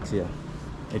sofa set here.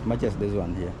 It matches this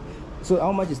one here. So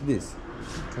how much is this?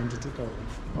 22,000.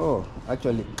 Oh,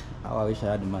 actually, I wish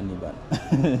I had money, but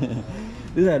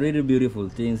these are really beautiful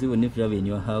things. Even if you have in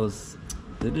your house,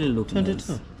 they really look 22.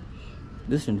 Nice.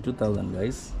 This is 22,000,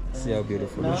 guys. See how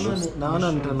beautiful it looks.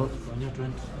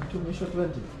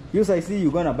 Yes, I see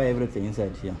you're gonna buy everything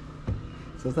inside here.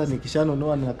 Sasa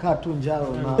nikishanunua nakaa tu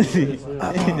njao na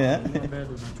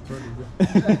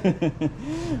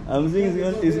I'm saying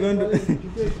it's going to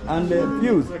and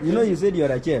Pius, you know you said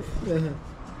you're a chef.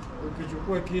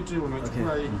 Ukichukua kiti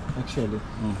unachukua hii. Actually.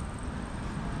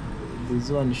 This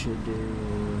one should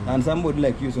and somebody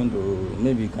like you want to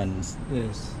maybe can.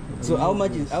 Yes. So how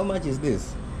much is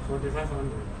this?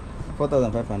 4,500.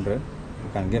 4,500. You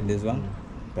can get this one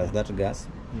plus that gas.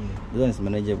 This one is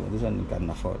manageable. This one you can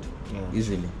afford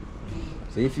easily.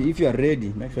 So if you are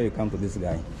ready, make sure you come to this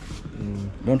guy.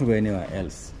 Don't go anywhere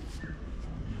else.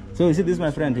 So you see this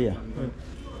my friend here.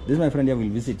 This my friend here will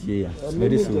visit here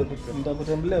very soon.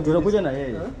 Tutakuja na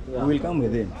yeye. We will come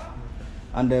with him.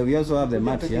 And we also have the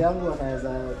mat here.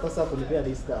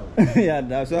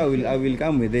 Yeah, so I will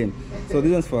come with him. So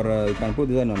this one's for you can put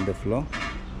this one on the floor.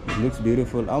 It looks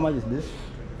beautiful. How much is this?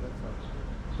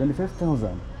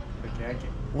 25,000.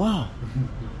 Wow.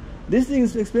 This thing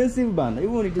is expensive, man.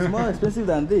 Even it is more expensive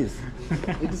than this.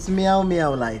 It's meow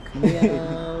meow like.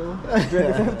 Meow.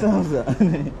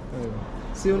 25,000.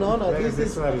 See, unaona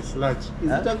this one is large.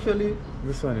 Is it actually?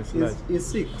 This one is large. Is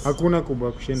 6. Hakuna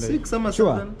kubwa kushinda hii. 6 ama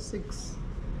 7? 6.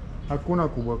 Hakuna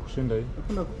kubwa kushinda hii.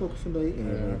 Hakuna kubwa kushinda hii.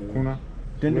 Hakuna.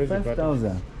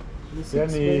 25,000.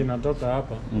 Yani inatoka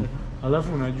hapa.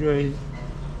 Alafu unajua hii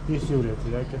si urefu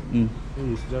yake. Hii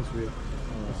is just weight.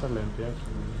 Sasa length yake.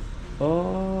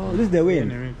 Oh, this is the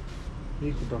weight.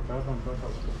 Hii kutoka hapa mpaka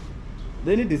huko.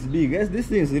 Then it is big. Yes, this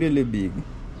thing is really big.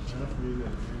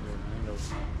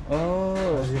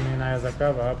 Oh, inaweza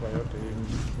cover hapa yote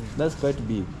hivi. That's quite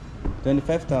big.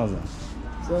 25,000.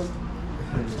 So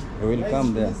we will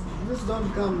come there. Just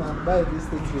don't come and buy these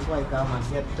things before I come and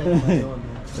get take my own.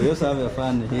 We also have a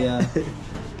fun here.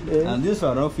 And this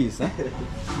for an office, huh?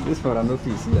 This for an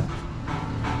office here.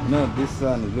 No, this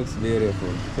one it looks beautiful.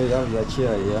 So you have your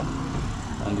chair here,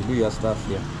 and you do your stuff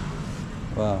here.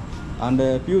 Wow. And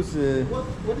Pius,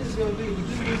 what is your doing? Did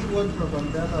you use one from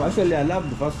Bandana? Actually, I love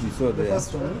the first we saw there. The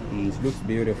first one? It looks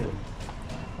beautiful.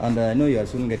 And I know you are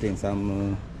soon getting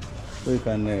some, so you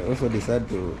can also decide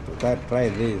to try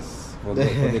this for the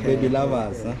baby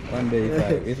lovers. Huh? One day,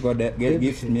 if God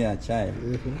gives me a child,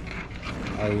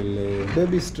 I will.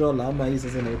 Baby stroller, ama hii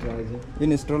sasa inaitwaje? Hii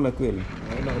ni stroller kweli?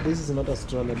 No, this is not a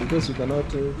stroller because you cannot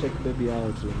take baby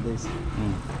out in this.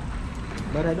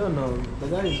 But I don't know. The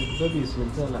guys with babies will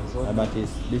tell us what. But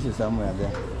this is somewhere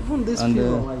there. Even this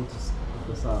pure white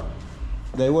is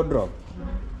the wardrobe.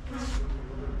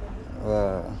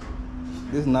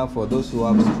 This is now for those who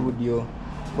have studio.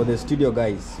 For the studio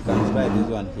guys, you can try this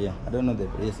one here. I don't know the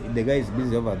price. If the guy is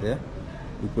busy over there,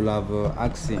 we could have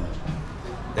asked him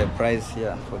the price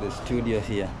here for the studio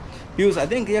here. Pius, I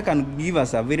think you can give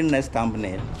us a very nice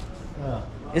thumbnail.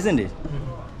 Isn't it?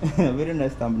 A very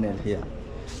nice thumbnail here.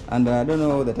 And I don't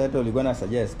know the title you're gonna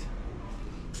suggest.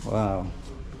 Wow.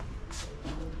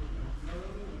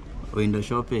 Window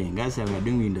shopping. Guys, we are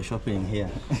doing window shopping here.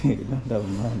 We don't have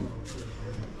money.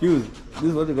 Pius, this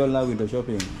is what we call now window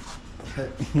shopping.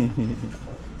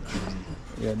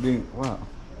 We are doing, wow.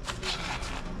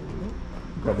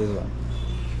 Look at this one.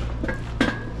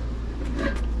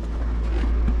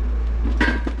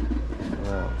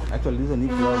 Wow. Actually, this one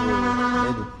needs to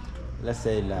have maybe, let's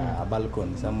say a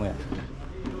balcony somewhere.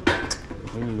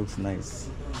 It really looks nice.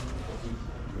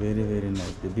 Very, very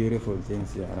nice. The beautiful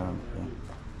things here around. Yeah.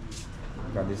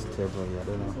 Look at this table here. I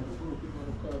don't know.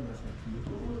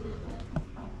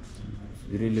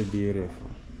 Really beautiful.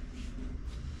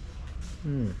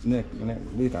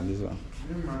 Look at this one.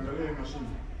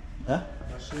 Huh?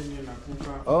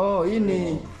 Oh,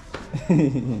 in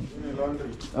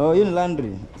oh, in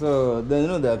laundry. So they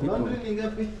know there are people.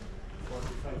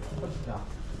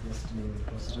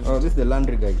 Oh, this is the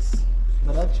laundry guys.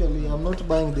 But actually, I'm not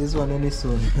buying this one any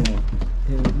soon.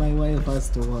 My wife has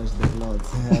to wash the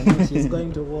clothes. She's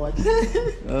going to watch.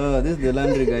 Oh, this is the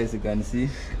laundry guys, you can see.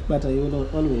 But I will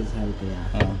always help,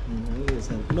 yeah. Always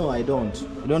help. No, I don't.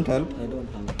 You don't help? I don't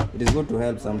help. It is good to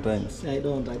help sometimes. I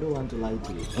don't want to lie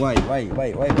to you. Why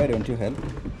don't you help?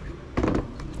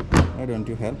 Why don't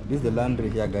you help? This is the laundry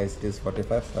here guys. It is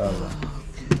 45,000.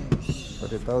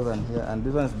 40,000 here, and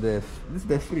this one's this is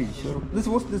the fridge. This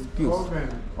what's this piece?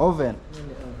 Oven.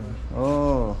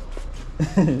 Oh.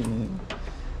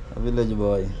 A village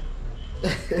boy.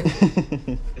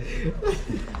 Yes,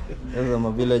 I'm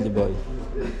a village boy.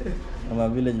 I'm a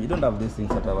village. We don't have these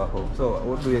things at our home. So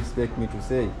what do you expect me to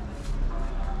say?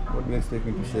 What do you expect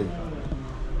me to say?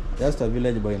 Just a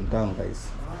village boy in town, guys.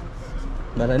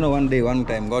 But I know one day, one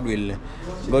time, God will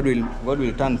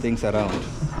turn things around.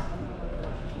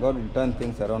 God will turn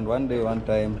things around. One day, one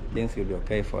time, things will be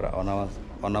okay for on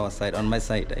our side, on my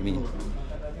side. I mean,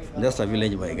 I'm just a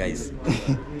village boy, guys.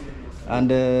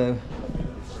 And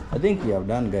I think we have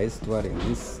done, guys, touring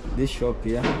this shop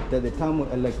here. There's the Tamu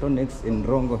Electronics in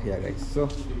Rongo here, guys. So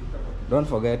don't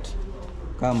forget,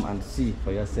 come and see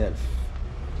for yourself.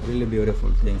 Really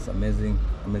beautiful things, amazing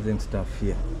stuff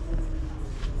here.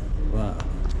 Wow.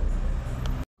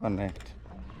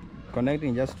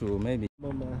 Connecting just to maybe.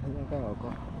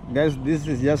 Guys, this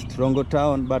is just Rongo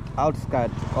town, but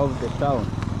outskirts of the town.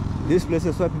 These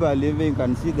places where people are living, you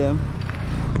can see them.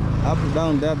 Up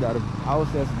down there are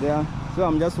houses there. So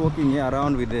I'm just walking here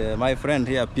around with my friend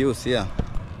here, Pius here.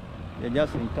 We're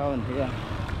just in town here,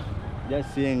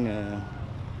 just seeing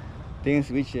things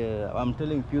which I'm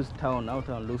telling Pius how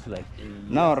town looks like.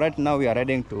 Now, right now we are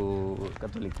heading to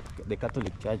the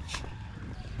Catholic Church.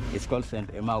 It's called St.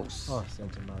 Emmaus. Oh,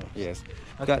 St. Emmaus. Yes.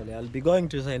 Actually, I'll be going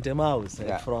to St. Emmaus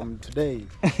from today,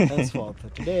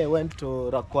 henceforth. Today I went to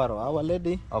Rakwaro, Our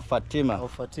Lady of Fatima.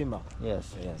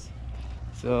 Yes.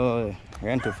 So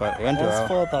henceforth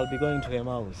I'll be going to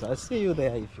Emmaus. I'll see you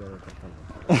there if you're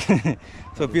Catholic.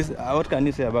 So, Pius, what can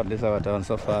you say about this our town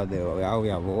so far? How we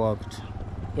have walked?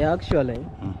 Yeah, actually,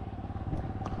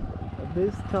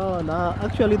 this town, I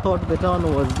actually thought the town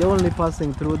was only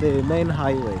passing through the main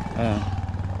highway.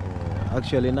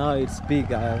 Actually, now it's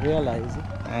big. I realize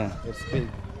it's big.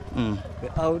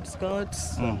 The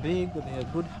outskirts are big. They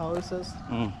have good houses.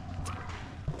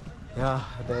 Yeah,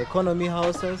 the economy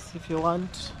houses, if you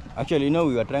want. Actually,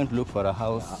 we were trying to look for a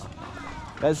house.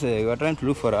 We were trying to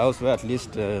look for a house where at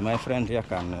least my friend here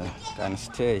can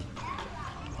stay.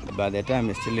 By the time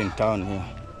he's still in town here.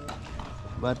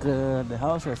 But the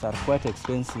houses are quite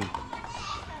expensive.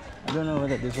 I don't know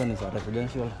whether this one is a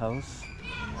residential house.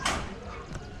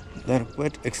 They're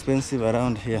quite expensive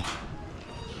around here.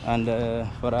 And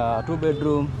for a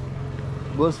 2-bedroom,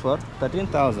 goes for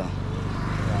 13,000.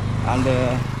 And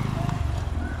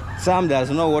some there's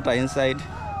no water inside.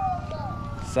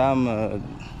 Some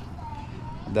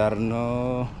they're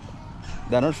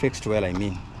not fixed well. I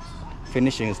mean,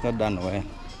 finishing is not done well.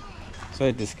 So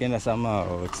it is kind of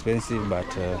somehow expensive, but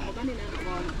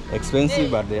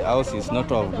the house is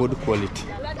not of good quality,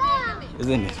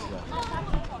 isn't it?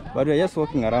 But we are just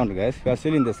walking around, guys. We are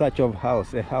still in the search of a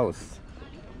house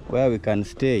where we can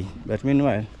stay. But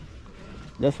meanwhile,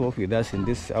 just walk with us in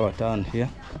this our town here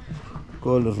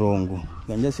called Rongo. You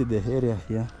can just see the area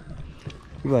here.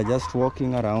 People are just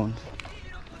walking around,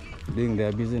 doing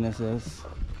their businesses.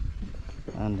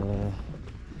 And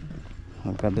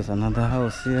look at, there's another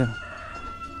house here.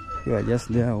 You are just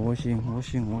there washing.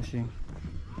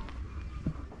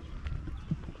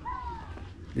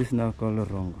 This is now called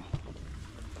Rongo.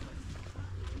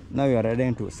 Now we are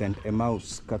heading to St.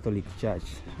 Emmaus Catholic Church,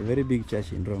 a very big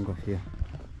church in Rongo here.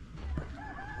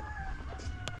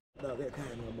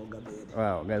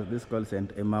 Wow, guys, this is called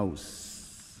St.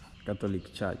 Emmaus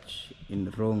Catholic Church in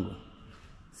Rongo.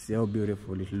 See how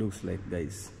beautiful it looks like,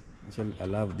 guys. Actually, I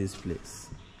love this place.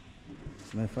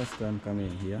 It's my first time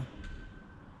coming here,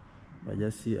 but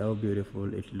just see how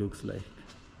beautiful it looks like.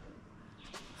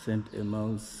 St.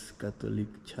 Emmaus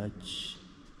Catholic Church.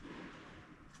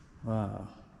 Wow.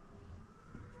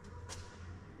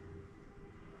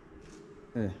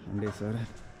 And this, alright.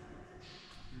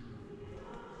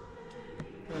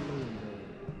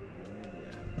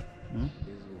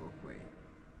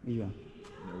 Yeah.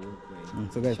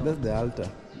 So guys, that's the altar.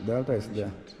 The altar is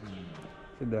there.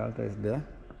 See, the altar is there.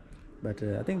 But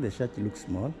I think the church looks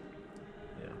small.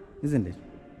 Yeah. Isn't it?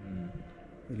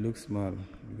 It looks small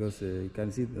because you can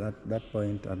see that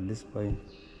point and this point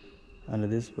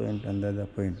and this point and the other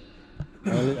point.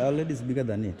 Our Lady is bigger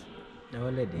than it.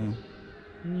 Our Lady?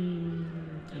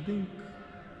 I think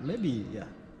maybe, yeah.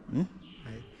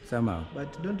 Somehow.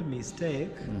 But don't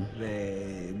mistake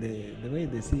the way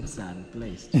the seats are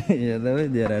placed. Yeah, the way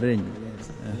they are arranged. Yes,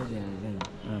 the way they are arranged.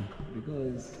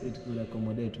 Because it could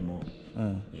accommodate more.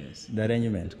 Yes. The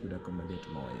arrangement could accommodate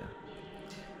more, yeah.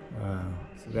 Wow.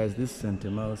 So guys, this is St.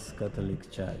 Emmaus Catholic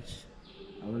Church.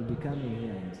 I will be coming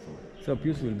here and so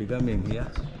Pius will be coming here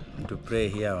to pray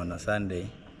here on a Sunday.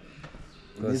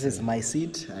 This is my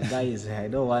seat, guys. I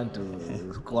don't want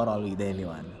to quarrel with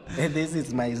anyone. This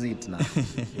is my seat now.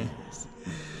 Yes.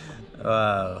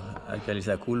 Wow, actually it's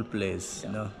a cool place,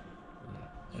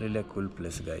 Really a cool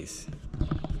place, guys.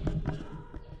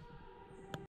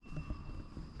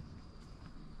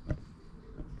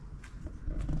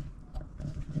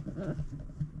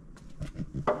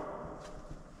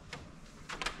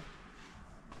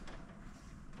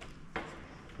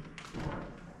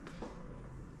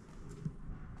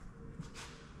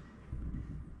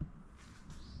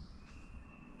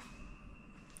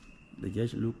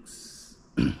 church looks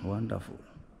wonderful.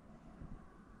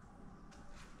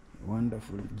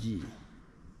 Wonderful G.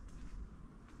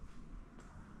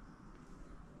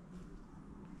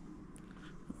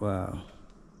 Wow.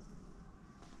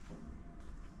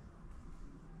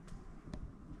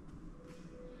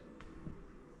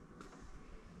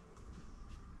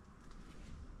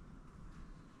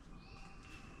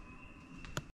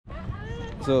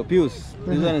 So Pius,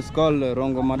 this one is called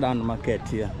Rongo Modern Market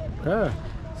here.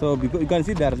 So because you can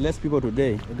see there are less people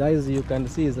today. Guys, you can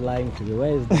see is lying to you.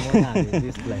 Where is the modern in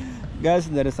this place? Guys,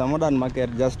 there is a modern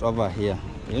market just over here.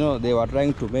 You know, they were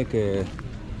trying to make a,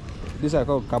 these are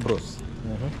called cabros,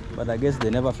 but I guess they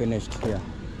never finished here.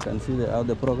 You can see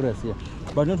the progress here.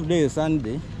 But not today is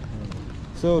Sunday,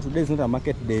 so today is not a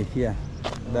market day here.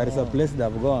 There is a place they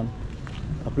have gone,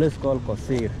 a place called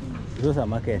Kosir. It was a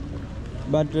market.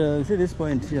 But see this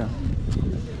point here,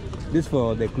 this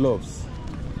for the clothes.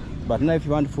 But now if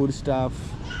you want food stuff,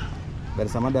 there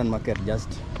is a modern market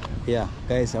just here.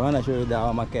 Guys, I want to show you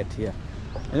our market here.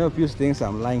 You know, Pius thinks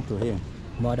I'm lying to him.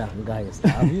 Modern, guys.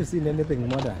 Have you seen anything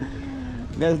modern?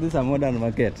 Guys, this is a modern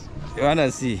market. You want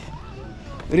to see?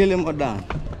 Really modern.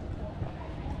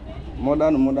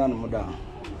 Modern.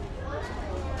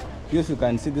 Pius, you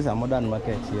can see this is a modern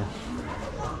market here.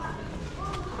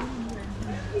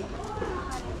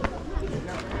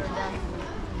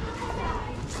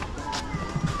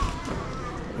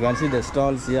 You can see the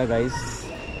stalls here, guys.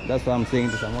 That's what I'm saying,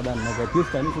 this is a modern market. Please,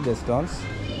 can you see the stalls?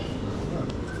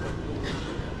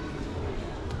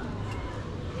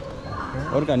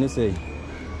 What can you say?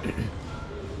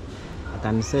 I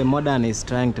can say modern is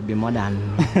trying to be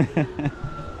modern.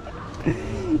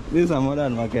 This is a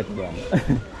modern market, man.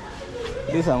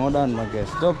 This is a modern market.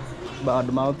 Stop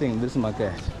bad mouthing this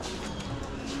market.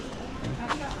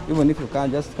 Even if you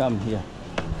can't, just come here.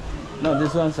 No,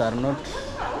 these ones are not.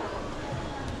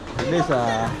 Today's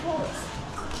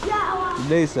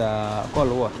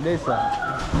called what? Today's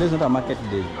not a market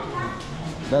day.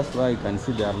 That's why you can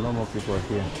see there are no more people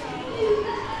here.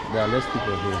 There are less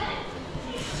people here.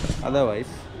 Otherwise,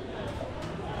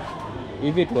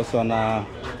 if it was on a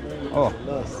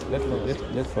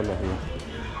let's follow here.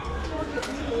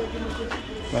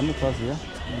 Can you pass here?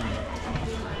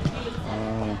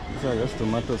 These are just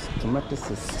tomatoes.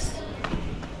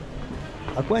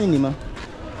 Aqua inima.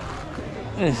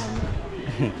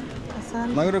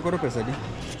 Magro koro pesa di?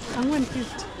 I'm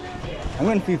 150. I'm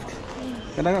 150.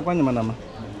 Kadang kwanya manama?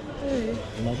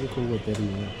 Masih kuat tadi.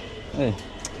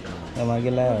 Sama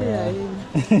gila ya.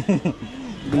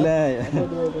 Gila ya.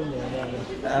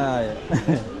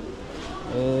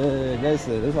 Guys,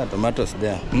 these are tomatoes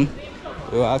there. We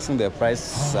were asking the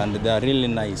price and they are really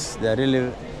nice. They are really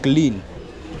clean.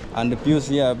 And the Pius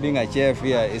here, being a chef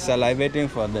here, is salivating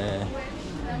for the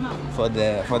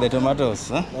tomatoes.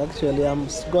 Huh? Actually, I'm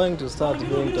going to start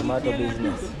doing tomato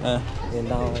business. In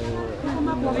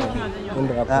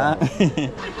Rapport.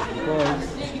 Because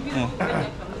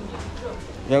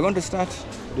You are going to start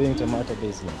doing tomato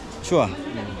business. Sure.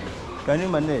 Can you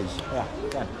manage? Yeah,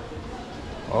 can.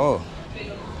 Oh,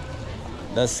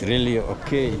 that's really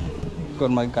okay.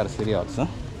 Called my car cereals, huh?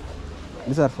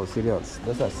 These are for cereals.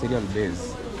 Those are cereal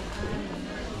days.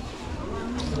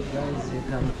 Guys, you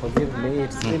can forgive me.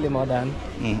 It's really modern.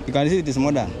 You can see it is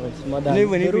modern. It's modern.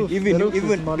 Even The roof is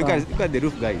look at the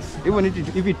roof, guys. Even if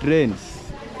it rains,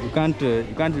 you can't.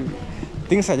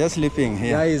 Things are just sleeping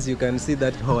here. Guys, you can see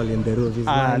that hole in the roof.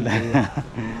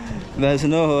 There's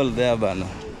no hole there, Bano.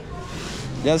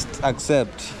 Just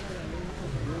accept.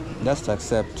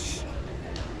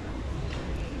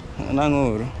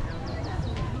 Nangur.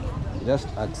 Just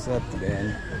accept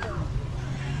then.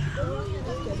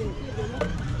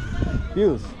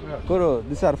 Pius, Koro,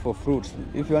 these are for fruits.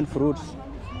 If you want fruits,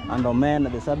 and omen,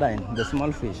 the sardine, the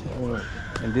small fish,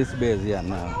 in this base here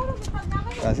now.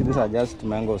 You can see these are just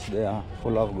mangoes. They are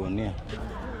full of gonia.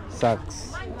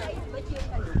 Sacks.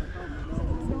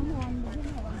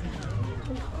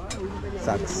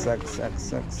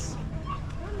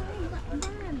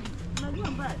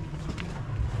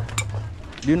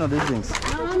 Do you know these things?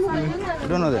 You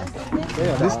don't know them?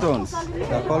 Yeah, these stones,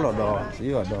 they're called odor. See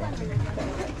you odor.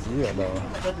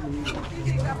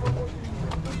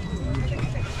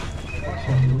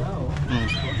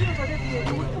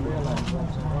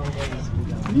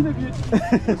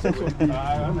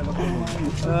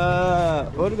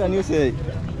 What can you say?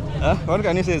 What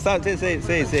can you say?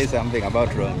 Say something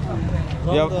about Rome.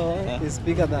 Rondo is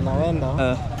bigger than Awendo.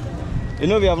 You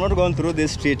know, we have not gone through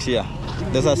this street here.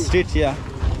 There's a street here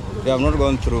we have not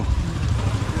gone through.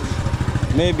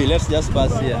 Maybe let's just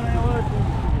pass here.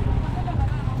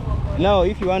 Now,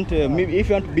 if you want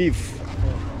beef,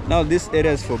 Now this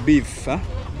area is for beef. Huh?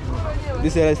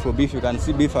 This area is for beef. You can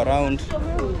see beef around.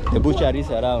 The butcher is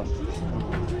around.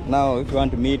 Now, if you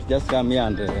want meat, just come here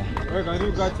and. Can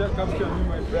you come to me,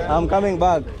 my friend? I'm coming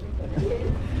back.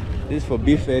 This is for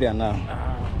beef area now.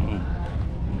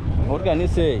 What can you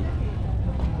say?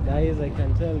 Guys, I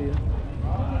can tell you,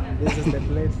 this is the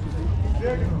place to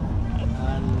be.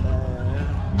 And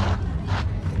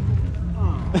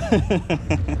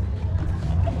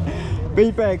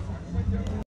Payback.